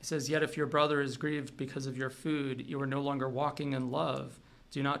 it says, yet if your brother is grieved because of your food, you are no longer walking in love.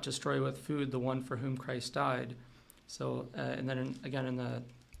 Do not destroy with food the one for whom Christ died. So, and then again in the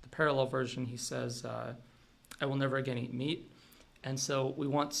parallel version, he says, I will never again eat meat. And so we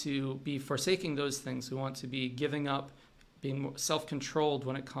want to be forsaking those things. We want to be giving up, being self-controlled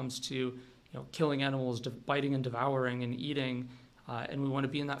when it comes to killing animals, biting and devouring and eating. And we want to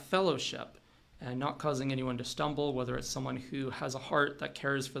be in that fellowship. and not causing anyone to stumble, whether it's someone who has a heart that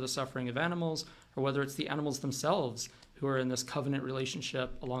cares for the suffering of animals, or whether it's the animals themselves who are in this covenant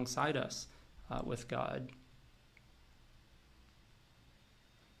relationship alongside us with God.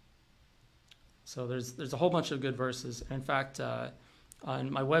 So there's a whole bunch of good verses. And in fact,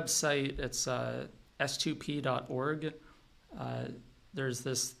 on my website, it's s2p.org. There's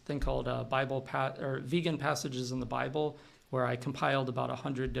this thing called vegan passages in the Bible, where I compiled about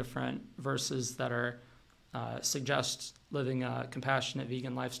 100 different verses that are suggest living a compassionate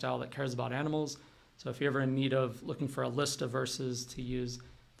vegan lifestyle that cares about animals. So if you're ever in need of looking for a list of verses to use,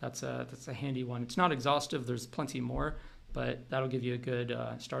 that's a handy one. It's not exhaustive. There's plenty more, but that'll give you a good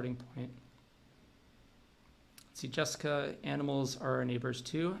starting point. See, Jessica, animals are our neighbors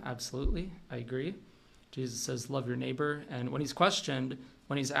too. Absolutely, I agree. Jesus says, love your neighbor. And when he's questioned,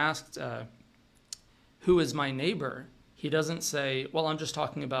 when he's asked, who is my neighbor? He doesn't say, well, I'm just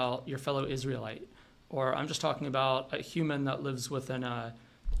talking about your fellow Israelite, or I'm just talking about a human that lives within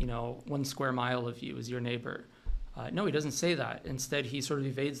 1 square mile of you is your neighbor. No, he doesn't say that. Instead, he sort of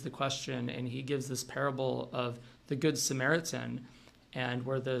evades the question, and he gives this parable of the Good Samaritan, and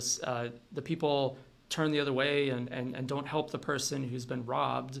where the people turn the other way and don't help the person who's been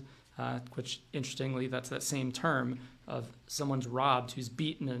robbed, which, interestingly, that's that same term of someone's robbed, who's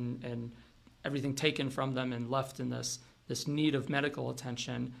beaten and everything taken from them and left in this need of medical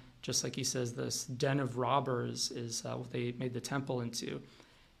attention, just like he says this den of robbers is what they made the temple into.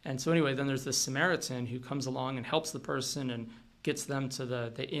 And so anyway, then there's this Samaritan who comes along and helps the person and gets them to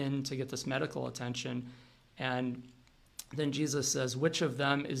the inn to get this medical attention. And then Jesus says, which of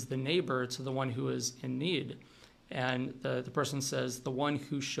them is the neighbor to the one who is in need? And the person says, the one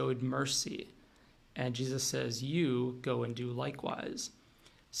who showed mercy. And Jesus says, you go and do likewise.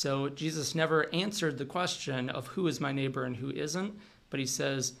 So Jesus never answered the question of who is my neighbor and who isn't, but he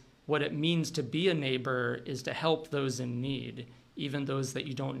says what it means to be a neighbor is to help those in need, even those that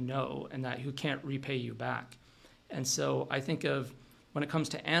you don't know and that who can't repay you back. And so I think of when it comes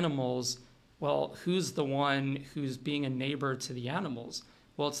to animals, well, who's the one who's being a neighbor to the animals?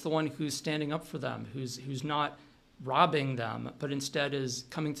 Well, it's the one who's standing up for them, who's not robbing them, but instead is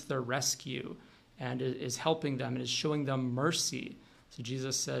coming to their rescue and is helping them and is showing them mercy. So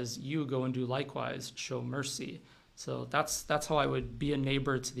Jesus says, you go and do likewise, show mercy. So that's how I would be a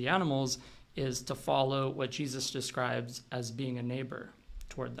neighbor to the animals, is to follow what Jesus describes as being a neighbor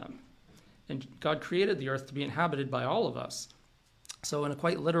toward them. And God created the earth to be inhabited by all of us. So in a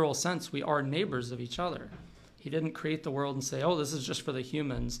quite literal sense, we are neighbors of each other. He didn't create the world and say, oh, this is just for the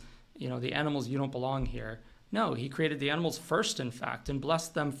humans. The animals, you don't belong here. No, he created the animals first, in fact, and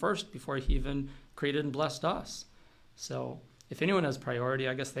blessed them first before he even created and blessed us. So if anyone has priority,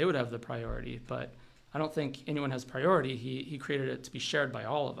 I guess they would have the priority. But I don't think anyone has priority. He created it to be shared by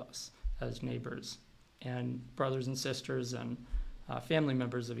all of us as neighbors and brothers and sisters and family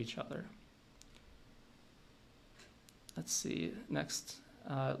members of each other. Let's see, next.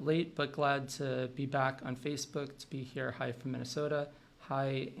 Late but glad to be back on Facebook, to be here. Hi from Minnesota.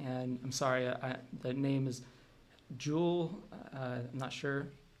 Hi, and I'm sorry, the name is Jewel. I'm not sure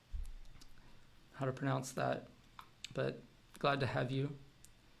how to pronounce that, but glad to have you.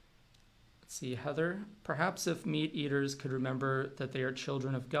 Let's see, Heather. Perhaps if meat eaters could remember that they are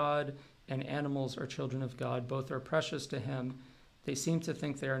children of God and animals are children of God, both are precious to him, they seem to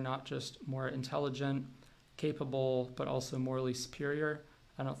think they are not just more intelligent, capable, but also morally superior.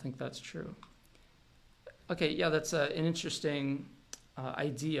 I don't think that's true. Okay, yeah, that's an interesting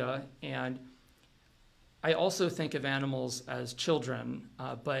idea, and I also think of animals as children,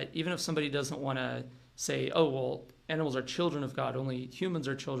 but even if somebody doesn't want to say, oh, well, animals are children of God, only humans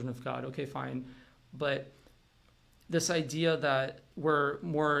are children of God, okay, fine, but this idea that we're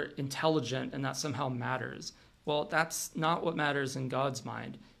more intelligent and that somehow matters, well, that's not what matters in God's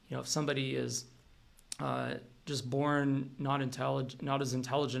mind. If somebody is just born not as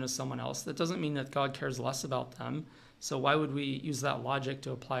intelligent as someone else, that doesn't mean that God cares less about them. So why would we use that logic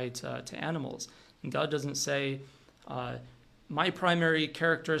to apply to animals? And God doesn't say, my primary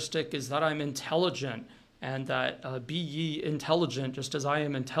characteristic is that I'm intelligent and that be ye intelligent just as I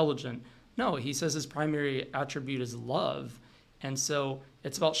am intelligent. No, he says his primary attribute is love. And so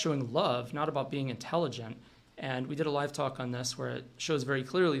it's about showing love, not about being intelligent. And we did a live talk on this where it shows very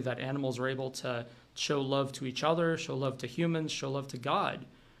clearly that animals are able to show love to each other, show love to humans, show love to God.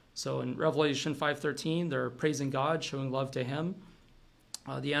 So in Revelation 5:13, they're praising God, showing love to him.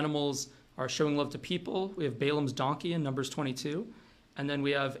 The animals are showing love to people. We have Balaam's donkey in Numbers 22. And then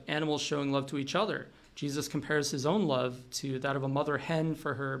we have animals showing love to each other. Jesus compares his own love to that of a mother hen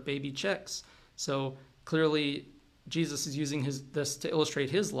for her baby chicks. So clearly Jesus is using this to illustrate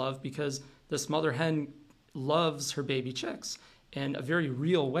his love, because this mother hen loves her baby chicks in a very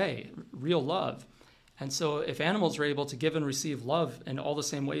real way, real love. And so if animals are able to give and receive love in all the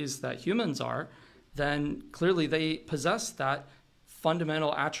same ways that humans are, then clearly they possess that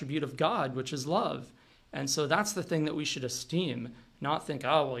fundamental attribute of God, which is love. And so that's the thing that we should esteem, not think,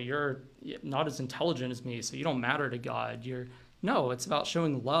 oh, well, you're not as intelligent as me, so you don't matter to God. No, it's about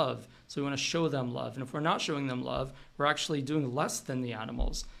showing love. So we want to show them love. And if we're not showing them love, we're actually doing less than the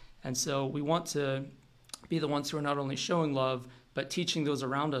animals. And so we want to be the ones who are not only showing love, but teaching those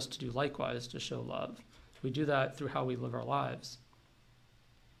around us to do likewise, to show love. We do that through how we live our lives.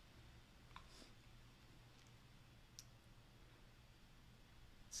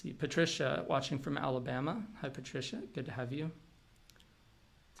 See, Patricia watching from Alabama. Hi, Patricia. Good to have you.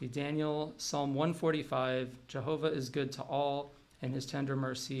 See, Daniel, Psalm 145, Jehovah is good to all, and his tender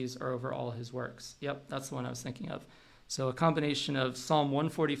mercies are over all his works. Yep, that's the one I was thinking of. So a combination of Psalm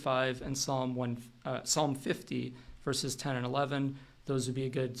 145 and Psalm 50, verses 10 and 11. Those would be a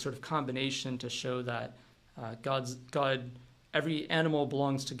good sort of combination to show that every animal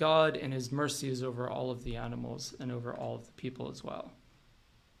belongs to God, and his mercy is over all of the animals and over all of the people as well.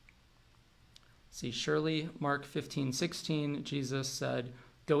 See, Shirley, Mark 15:16, Jesus said,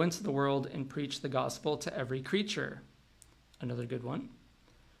 "Go into the world and preach the gospel to every creature." Another good one.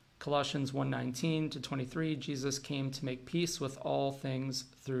 Colossians 1:19-23, Jesus came to make peace with all things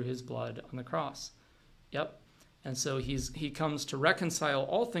through his blood on the cross. Yep. And so he comes to reconcile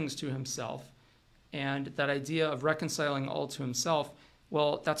all things to himself. And that idea of reconciling all to himself,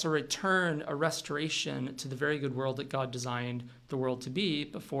 well, that's a return, a restoration to the very good world that God designed the world to be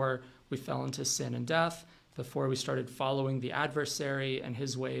before we fell into sin and death, before we started following the adversary and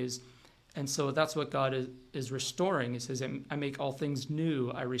his ways. And so that's what God is restoring. He says, I make all things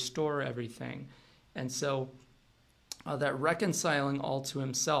new. I restore everything. And so that reconciling all to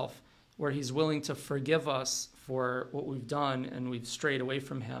himself, where he's willing to forgive us for what we've done and we've strayed away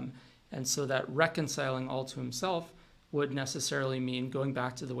from him. And so that reconciling all to himself would necessarily mean going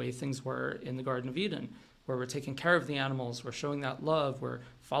back to the way things were in the Garden of Eden, where we're taking care of the animals, we're showing that love, we're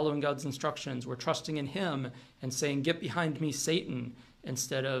following God's instructions, we're trusting in him and saying, "Get behind me, Satan,"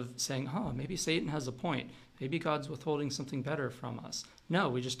 instead of saying, maybe Satan has a point. Maybe God's withholding something better from us. No,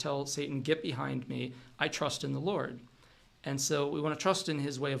 we just tell Satan, "Get behind me. I trust in the Lord." And so we want to trust in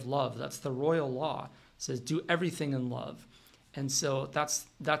his way of love. That's the royal law. It says, do everything in love. And so that's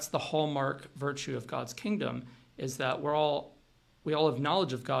the hallmark virtue of God's kingdom, is that we all have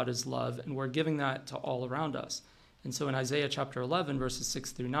knowledge of God as love, and we're giving that to all around us. And so in Isaiah chapter 11, verses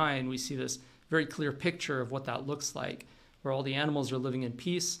 6-9, we see this very clear picture of what that looks like, where all the animals are living in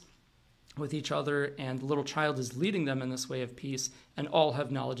peace with each other, and the little child is leading them in this way of peace, and all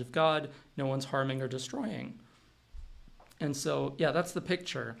have knowledge of God. No one's harming or destroying. And so, that's the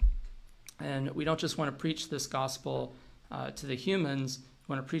picture. And we don't just want to preach this gospel to the humans.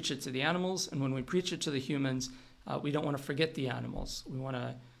 We want to preach it to the animals. And when we preach it to the humans, we don't want to forget the animals. We want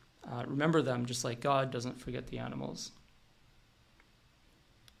to remember them, just like God doesn't forget the animals.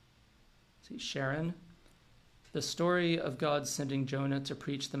 See, Sharon. The story of God sending Jonah to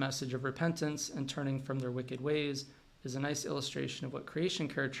preach the message of repentance and turning from their wicked ways is a nice illustration of what Creation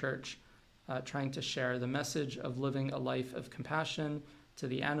Care Church trying to share, the message of living a life of compassion to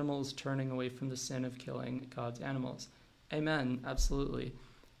the animals, turning away from the sin of killing God's animals. Amen, absolutely.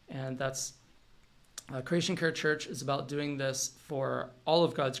 And that's Creation Care Church is about doing this for all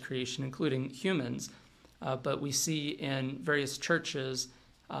of God's creation, including humans. But we see in various churches,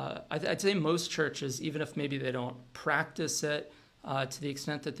 I'd say most churches, even if maybe they don't practice it to the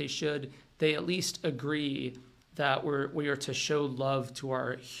extent that they should, they at least agree that we are to show love to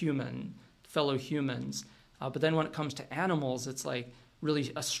our fellow humans. But then when it comes to animals, it's like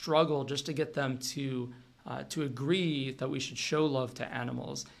really a struggle just to get them to agree that we should show love to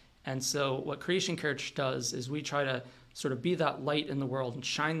animals. And so what Creation Church does is we try to sort of be that light in the world and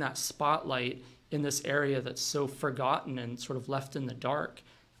shine that spotlight in this area that's so forgotten and sort of left in the dark,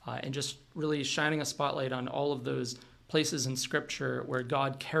 and just really shining a spotlight on all of those places in Scripture where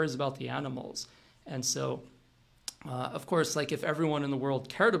God cares about the animals. And so, of course, like if everyone in the world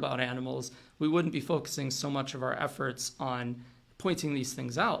cared about animals, we wouldn't be focusing so much of our efforts on pointing these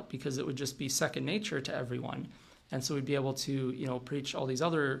things out, because it would just be second nature to everyone. And so we'd be able to, preach all these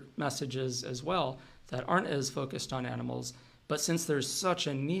other messages as well that aren't as focused on animals. But since there's such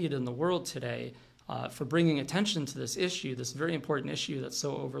a need in the world today for bringing attention to this issue, this very important issue that's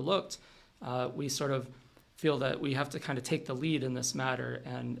so overlooked, we sort of feel that we have to kind of take the lead in this matter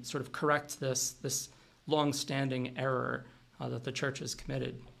and sort of correct this long-standing error that the church has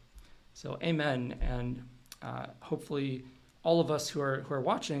committed. So amen. And hopefully all of us who are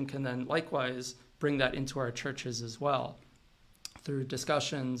watching can then likewise bring that into our churches as well, through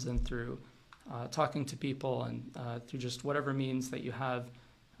discussions and through talking to people and through just whatever means that you have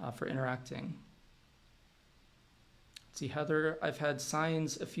for interacting. See, Heather, I've had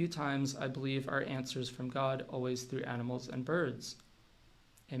signs a few times I believe are answers from God, always through animals and birds.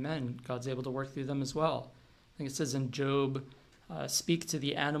 Amen. God's able to work through them as well. I think it says in Job, speak to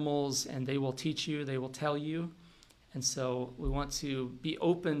the animals and they will teach you, they will tell you. And so we want to be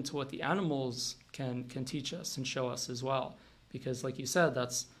open to what the animals can teach us and show us as well. Because like you said,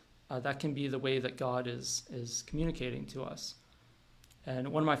 that can be the way that God is communicating to us. And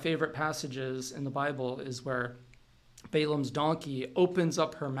one of my favorite passages in the Bible is where Balaam's donkey opens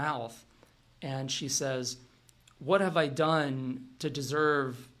up her mouth and she says, what have I done to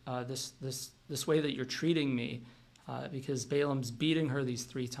deserve this way that you're treating me? Because Balaam's beating her these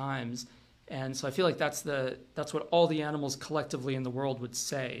 3 times. And so I feel like that's what all the animals collectively in the world would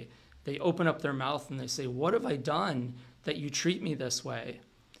say. They open up their mouth and they say, what have I done that you treat me this way?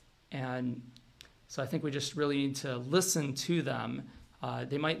 And so I think we just really need to listen to them.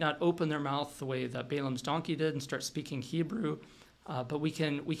 They might not open their mouth the way that Balaam's donkey did and start speaking Hebrew, but we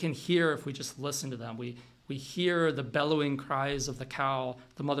can hear if we just listen to them. We hear the bellowing cries of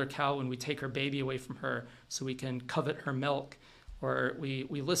the mother cow, when we take her baby away from her so we can covet her milk, or we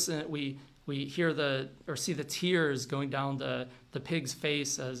listen, we hear or see the tears going down the pig's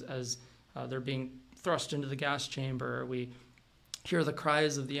face as they're being thrust into the gas chamber. We hear the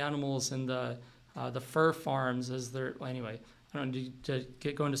cries of the animals in the fur farms as they're, anyway, I don't need to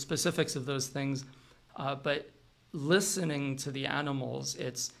go into specifics of those things, but listening to the animals,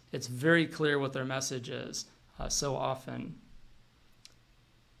 it's very clear what their message is so often.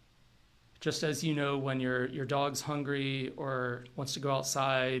 Just as you know when your dog's hungry or wants to go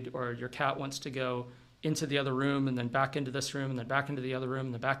outside, or your cat wants to go into the other room and then back into this room and then back into the other room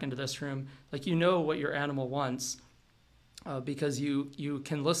and then back into this room, like you know what your animal wants because you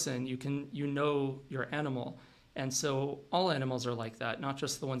can listen, you know your animal. And so all animals are like that, not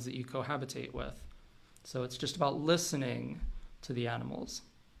just the ones that you cohabitate with. So it's just about listening to the animals.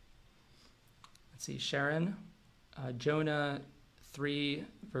 Let's see, Sharon, Jonah 3,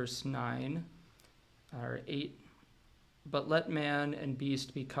 verse 9, or 8. But let man and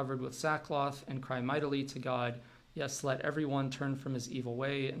beast be covered with sackcloth and cry mightily to God. Yes, let everyone turn from his evil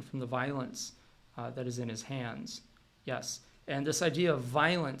way and from the violence that is in his hands. Yes, and this idea of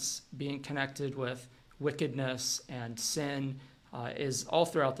violence being connected with wickedness and sin is all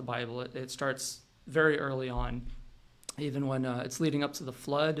throughout the Bible. It starts very early on. Even when it's leading up to the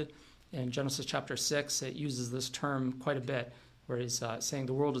flood in Genesis chapter 6, it uses this term quite a bit, where he's saying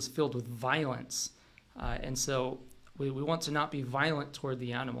the world is filled with violence. And so we want to not be violent toward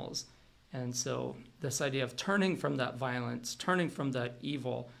the animals. And so this idea of turning from that violence, turning from that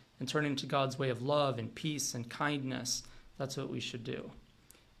evil, and turning to God's way of love and peace and kindness, that's what we should do.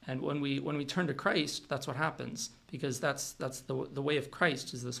 And when we turn to Christ, that's what happens, because that's the way of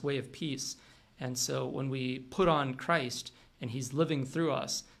Christ is this way of peace. And so when we put on Christ and he's living through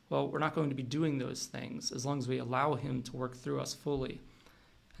us, well, we're not going to be doing those things as long as we allow him to work through us fully.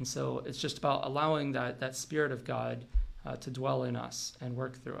 And so it's just about allowing that Spirit of God to dwell in us and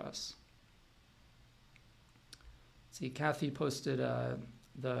work through us. See, Kathy posted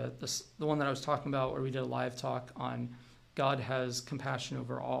the one that I was talking about where we did a live talk on God has compassion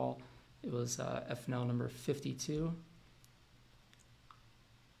over all. It was FNL number 52.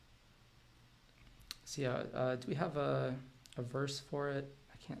 So yeah, do we have a verse for it?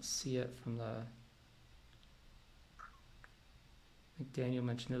 I can't see it from the... I think Daniel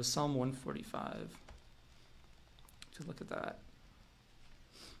mentioned it was Psalm 145. To look at that.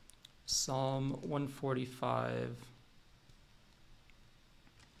 Psalm 145.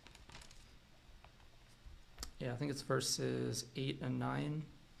 Yeah, I think it's verses 8 and 9.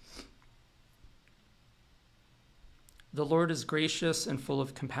 The Lord is gracious and full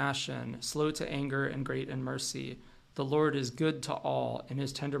of compassion, slow to anger and great in mercy. The Lord is good to all, and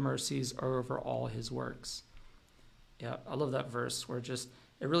his tender mercies are over all his works. Yeah, I love that verse where it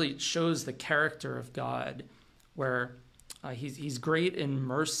really shows the character of God, where he's great in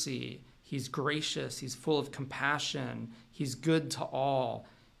mercy, he's gracious, he's full of compassion, he's good to all.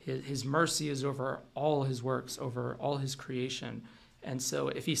 His mercy is over all his works, over all his creation. And so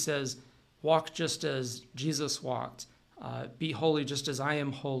if he says, walk just as Jesus walked, be holy just as I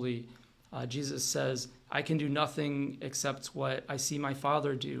am holy, Jesus says, I can do nothing except what I see my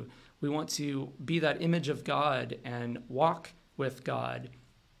Father do. We want to be that image of God and walk with God,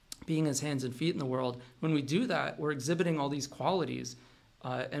 being his hands and feet in the world. When we do that, we're exhibiting all these qualities.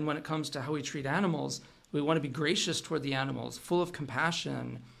 And when it comes to how we treat animals, We want to be gracious toward the animals, full of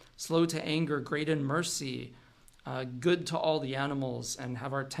compassion, slow to anger, great in mercy, good to all the animals, and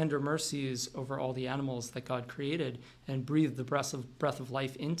have our tender mercies over all the animals that God created and breathed the breath of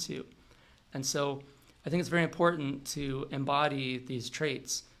life into. And so I think it's very important to embody these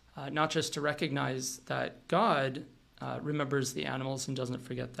traits, not just to recognize that God remembers the animals and doesn't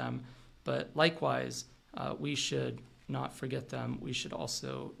forget them, but likewise, we should not forget them. We should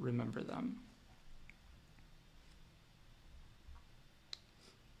also remember them.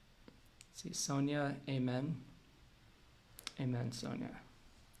 Let's see, Sonia, amen. Amen, Sonia.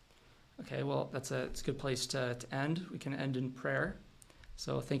 Okay, well, it's a good place to end. We can end in prayer.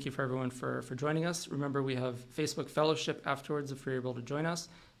 So thank you for everyone for joining us. Remember, we have Facebook Fellowship afterwards if you're able to join us.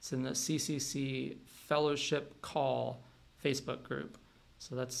 It's in the CCC Fellowship Call Facebook group.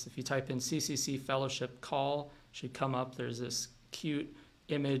 So that's, if you type in CCC Fellowship Call, it should come up. There's this cute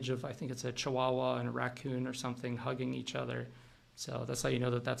image of, I think it's a chihuahua and a raccoon or something hugging each other. So that's how you know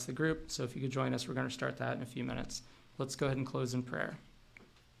that that's the group. So if you could join us, we're going to start that in a few minutes. Let's go ahead and close in prayer.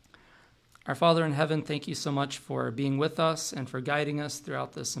 Our Father in heaven, thank you so much for being with us and for guiding us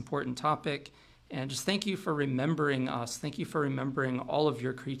throughout this important topic. And just thank you for remembering us. Thank you for remembering all of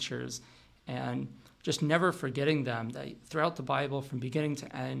your creatures and just never forgetting them, that throughout the Bible, from beginning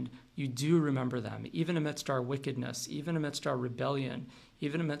to end, you do remember them, even amidst our wickedness, even amidst our rebellion,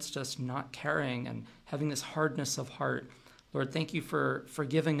 even amidst us not caring and having this hardness of heart. Lord, thank you for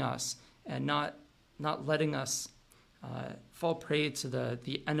forgiving us and not letting us fall prey to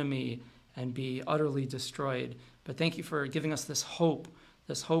the enemy and be utterly destroyed. But thank you for giving us this hope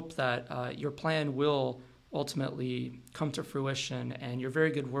that your plan will ultimately come to fruition and your very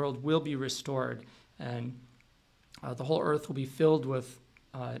good world will be restored and the whole earth will be filled with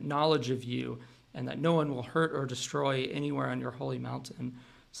knowledge of you and that no one will hurt or destroy anywhere on your holy mountain.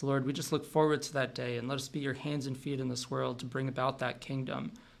 So Lord, we just look forward to that day and let us be your hands and feet in this world to bring about that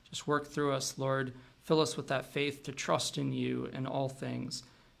kingdom. Just work through us, Lord. Fill us with that faith to trust in you in all things,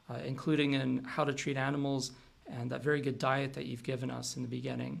 including in how to treat animals and that very good diet that you've given us in the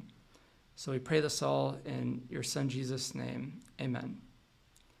beginning. So we pray this all in your Son, Jesus' name. Amen.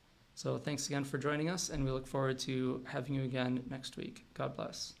 So thanks again for joining us, and we look forward to having you again next week. God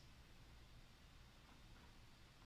bless.